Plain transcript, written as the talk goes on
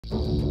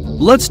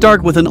Let's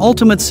start with an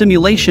ultimate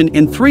simulation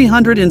in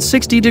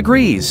 360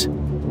 degrees.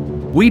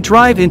 We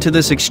drive into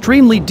this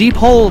extremely deep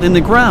hole in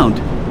the ground.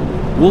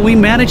 Will we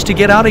manage to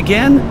get out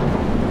again?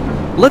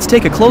 Let's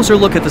take a closer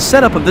look at the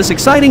setup of this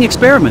exciting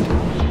experiment.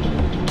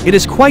 It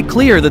is quite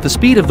clear that the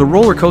speed of the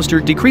roller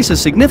coaster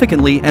decreases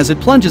significantly as it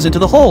plunges into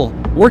the hole,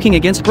 working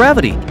against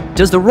gravity.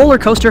 Does the roller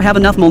coaster have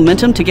enough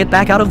momentum to get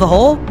back out of the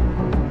hole?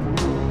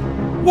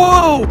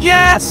 Whoa,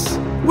 yes!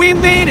 We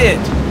made it!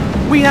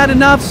 We had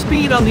enough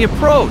speed on the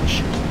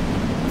approach.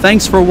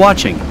 Thanks for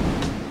watching.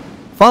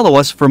 Follow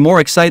us for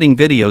more exciting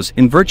videos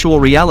in virtual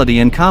reality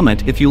and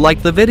comment if you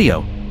liked the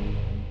video.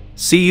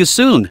 See you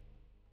soon!